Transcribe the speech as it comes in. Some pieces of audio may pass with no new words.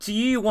Do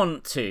you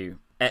want to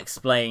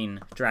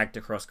explain Dragged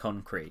Across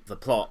Concrete, the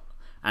plot,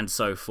 and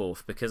so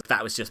forth? Because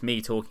that was just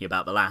me talking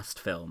about the last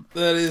film.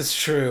 That is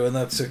true, and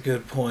that's a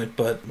good point,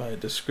 but my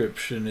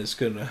description is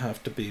going to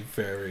have to be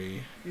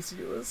very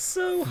You were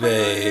so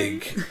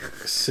vague,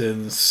 high.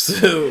 since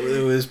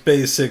it was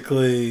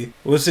basically...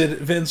 Was it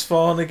Vince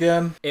Vaughn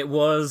again? It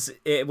was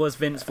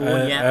Vince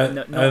Vaughn,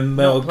 and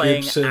Mel not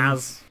playing Gibson.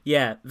 as...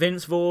 Yeah,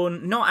 Vince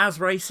Vaughn, not as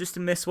racist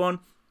in this one,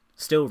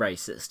 still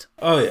racist.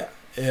 Oh,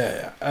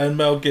 yeah. And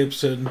Mel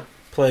Gibson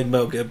playing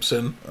Mel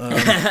Gibson.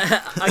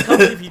 I can't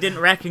believe you didn't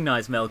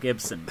recognise Mel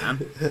Gibson,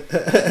 man.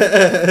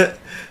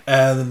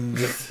 And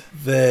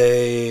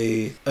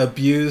they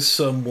abuse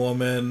some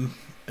woman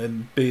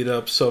and beat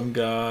up some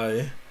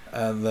guy,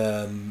 and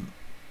then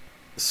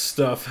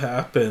stuff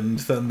happened.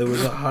 Then there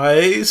was a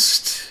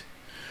heist,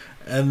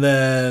 and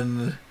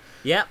then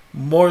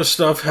more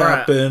stuff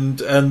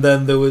happened, and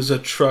then there was a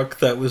truck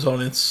that was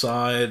on its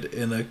side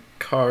in a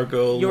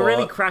cargo You're lot.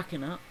 really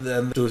cracking up.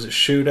 Then there was a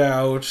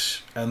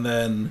shootout, and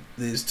then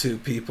these two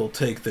people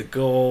take the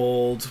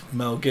gold.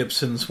 Mel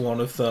Gibson's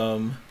one of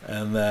them,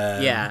 and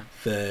then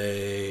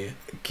they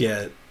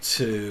get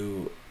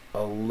to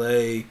a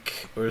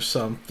lake or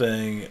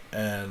something,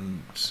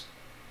 and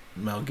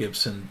Mel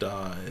Gibson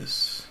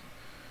dies.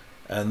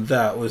 And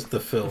that was the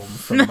film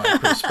from my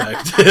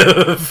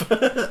perspective.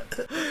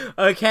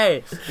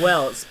 Okay,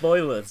 well,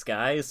 spoilers,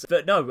 guys.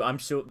 But no, I'm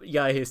sure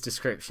Yair's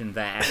description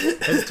there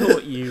has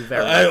taught you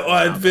very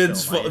well.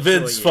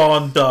 Vince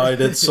Vaughn died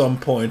at some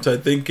point, I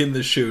think, in the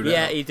shootout.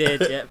 Yeah, he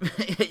did. Yeah,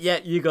 yeah,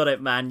 you got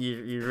it, man.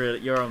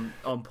 You're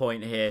on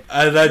point here.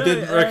 And I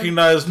didn't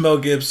recognize Mel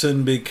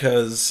Gibson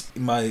because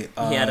my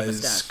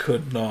eyes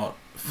could not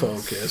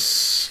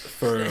focus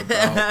for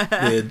about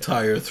the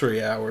entire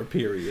 3-hour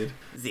period.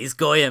 These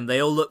Goyim,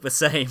 they all look the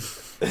same.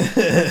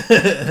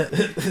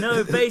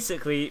 No,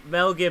 basically,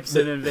 Mel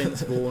Gibson and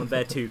Vince Vaughn,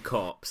 they're two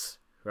cops,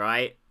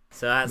 right?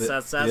 So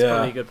that's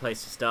probably a good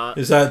place to start.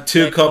 Is that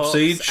two cops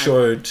each,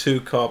 or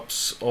two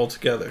cops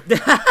altogether?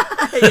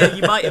 Yeah,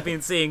 you might have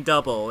been seeing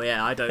double.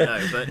 Yeah, I don't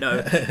know, but no,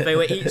 they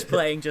were each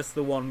playing just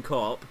the one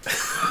cop.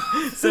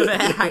 So they're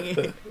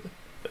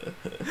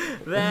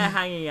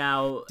hanging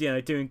out,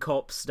 doing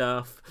cop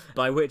stuff,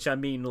 by which I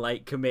mean,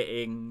 like,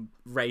 committing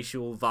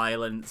racial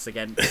violence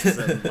against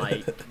some,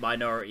 like,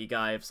 minority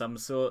guy of some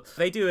sort.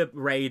 They do a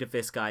raid of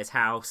this guy's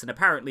house, and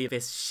apparently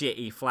this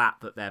shitty flat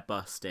that they're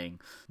busting,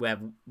 where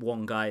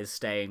one guy is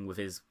staying with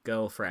his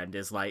girlfriend,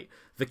 is, like,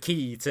 the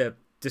key to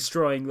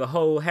destroying the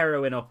whole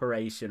heroin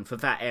operation for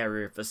that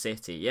area of the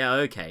city. Yeah,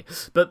 okay.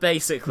 But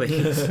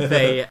basically,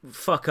 they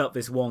fuck up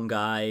this one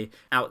guy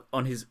out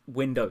on his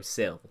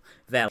windowsill.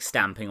 They're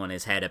stamping on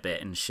his head a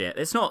bit and shit.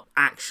 It's not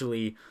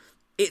actually...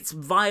 It's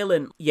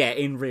violent. Yeah,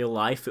 in real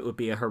life, it would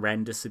be a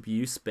horrendous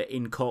abuse, but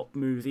in cop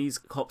movies,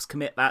 cops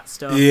commit that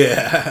stuff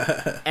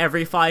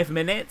every 5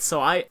 minutes,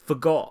 so I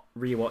forgot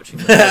rewatching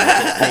the film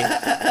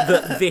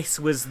that this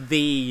was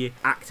the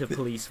act of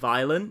police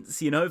violence,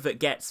 that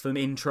gets them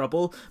in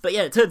trouble. But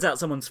yeah, it turns out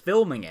someone's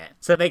filming it,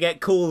 so they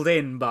get called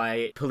in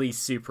by Police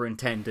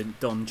Superintendent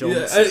Don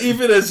Johnson. Yeah,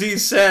 even as he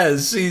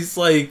says, he's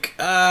like,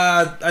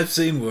 I've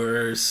seen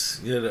worse,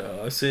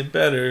 I've seen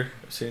better,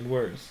 I've seen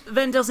worse.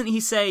 Then doesn't he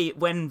say,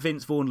 when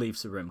Vince Vaughn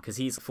leaves the room, because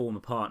he's former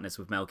partners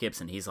with Mel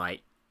Gibson, he's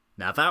like,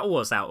 now that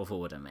was out of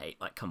order, mate.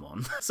 Like, come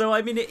on. So,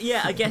 I mean,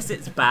 I guess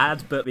it's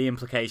bad, but the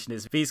implication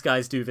is these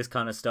guys do this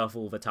kind of stuff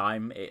all the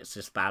time. It's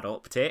just bad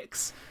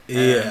optics.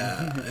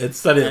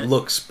 It's that it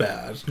looks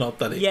bad, not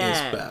that it is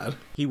bad.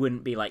 He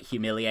wouldn't be, like,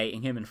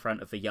 humiliating him in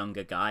front of the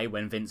younger guy.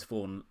 When Vince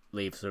Vaughn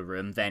leaves the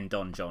room, then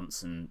Don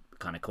Johnson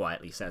kind of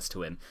quietly says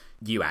to him,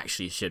 you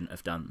actually shouldn't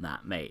have done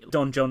that, mate.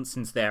 Don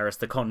Johnson's there as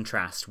the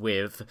contrast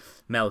with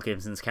Mel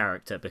Gibson's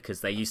character,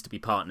 because they used to be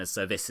partners,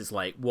 so this is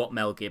like what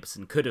Mel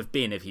Gibson could have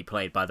been if he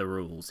played by the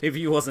rules. If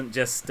he wasn't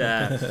just...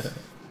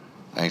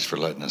 Thanks for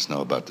letting us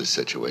know about this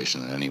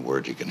situation, and any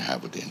word you can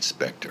have with the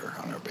inspector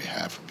on our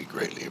behalf would be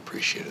greatly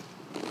appreciated.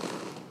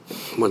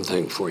 One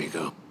thing before you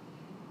go.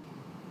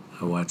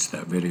 I watched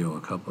that video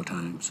a couple of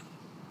times.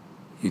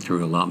 You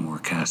threw a lot more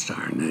cast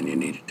iron than you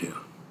needed to.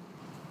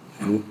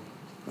 And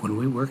when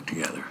we worked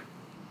together,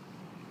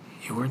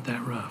 you weren't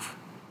that rough.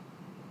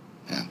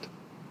 And?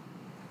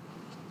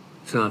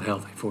 It's not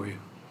healthy for you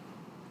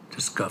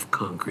to scuff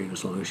concrete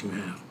as long as you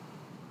have.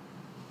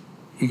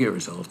 You get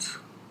results,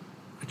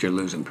 but you're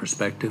losing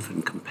perspective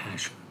and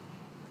compassion.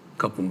 A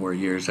couple more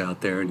years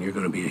out there and you're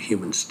going to be a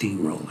human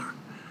steamroller,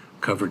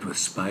 covered with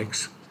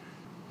spikes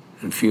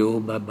and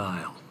fueled by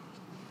bile.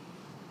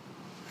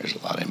 There's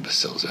a lot of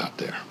imbeciles out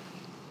there.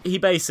 He's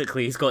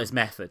got his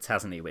methods,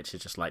 hasn't he? Which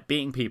is just like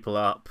beating people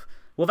up.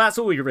 Well, that's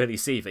all we really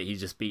see, that he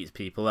just beats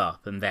people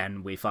up, and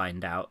then we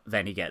find out,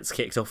 then he gets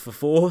kicked off the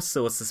force,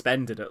 or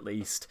suspended at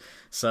least.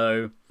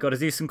 So, gotta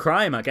do some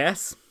crime, I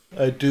guess.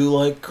 I do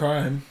like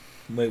crime.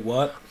 Wait,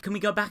 what? Can we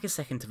go back a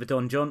second to the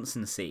Don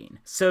Johnson scene?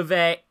 So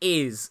there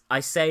is, I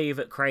say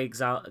that Craig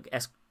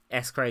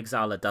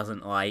Zahler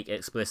doesn't like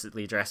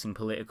explicitly addressing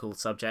political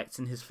subjects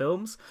in his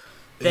films.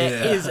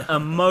 There is a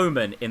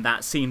moment in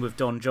that scene with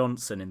Don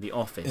Johnson in The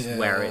Office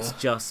where it's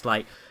just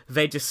like,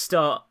 they just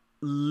start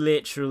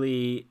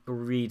literally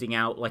reading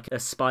out like a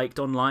spiked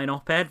online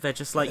op-ed. They're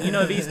just like,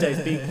 these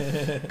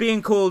days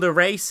being called a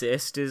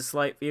racist is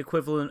like the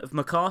equivalent of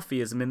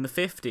McCarthyism in the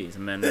 50s.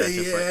 And then they're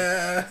just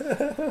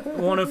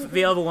like,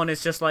 the other one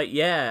is just like,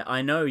 yeah,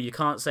 I know, you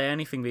can't say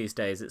anything these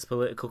days, it's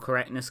political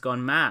correctness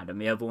gone mad.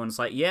 And the other one's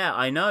like, yeah,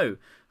 I know,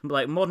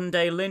 like modern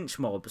day lynch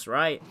mobs,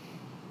 right?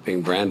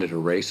 Being branded a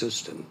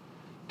racist in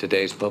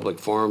today's public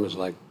forum is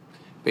like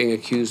being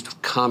accused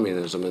of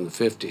communism in the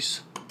 50s.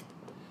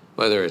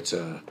 Whether it's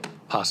a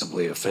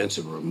possibly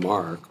offensive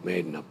remark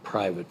made in a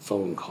private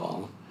phone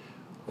call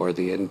or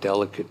the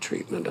indelicate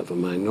treatment of a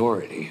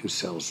minority who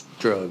sells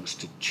drugs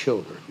to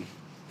children.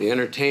 The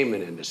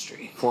entertainment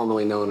industry,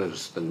 formerly known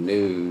as the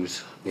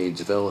news, needs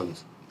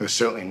villains. There's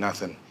certainly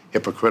nothing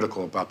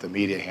hypocritical about the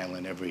media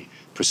handling every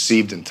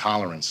perceived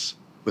intolerance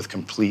with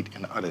complete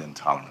and utter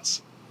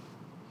intolerance.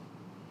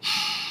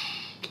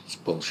 It's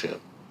bullshit.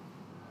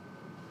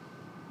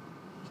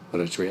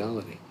 But it's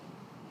reality.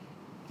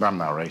 I'm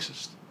not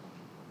racist.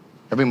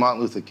 Every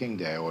Martin Luther King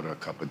Day, I order a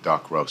cup of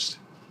dark roast.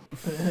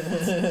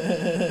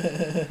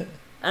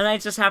 And they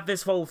just have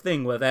this whole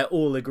thing where they're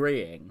all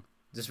agreeing,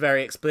 just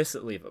very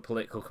explicitly, that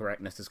political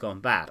correctness has gone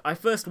bad. I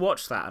first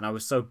watched that and I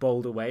was so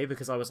bowled away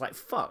because I was like,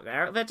 fuck,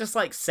 they're just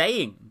like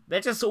they're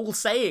just all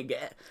saying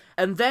it.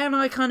 And then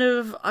I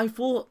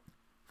thought,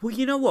 well,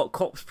 you know what?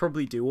 Cops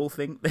probably do all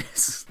think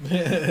this.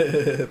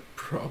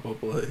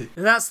 Probably.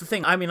 That's the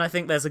thing. I mean, I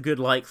think there's a good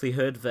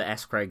likelihood that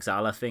S. Craig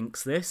Zala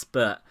thinks this,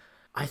 but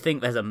I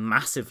think there's a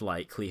massive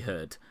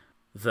likelihood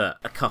that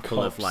a couple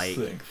cops of like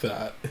think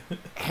that.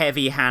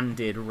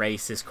 heavy-handed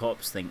racist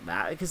cops think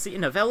that, because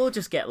they'll all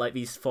just get like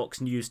these Fox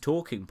News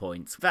talking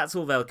points. That's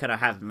all they'll kind of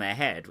have in their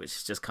head, which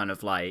is just kind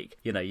of like,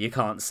 you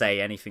can't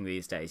say anything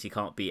these days, you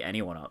can't beat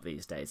anyone up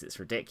these days, it's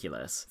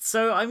ridiculous.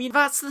 So I mean,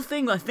 that's the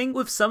thing. I think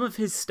with some of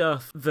his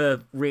stuff,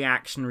 the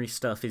reactionary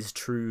stuff is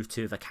true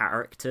to the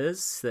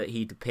characters that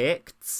he depicts,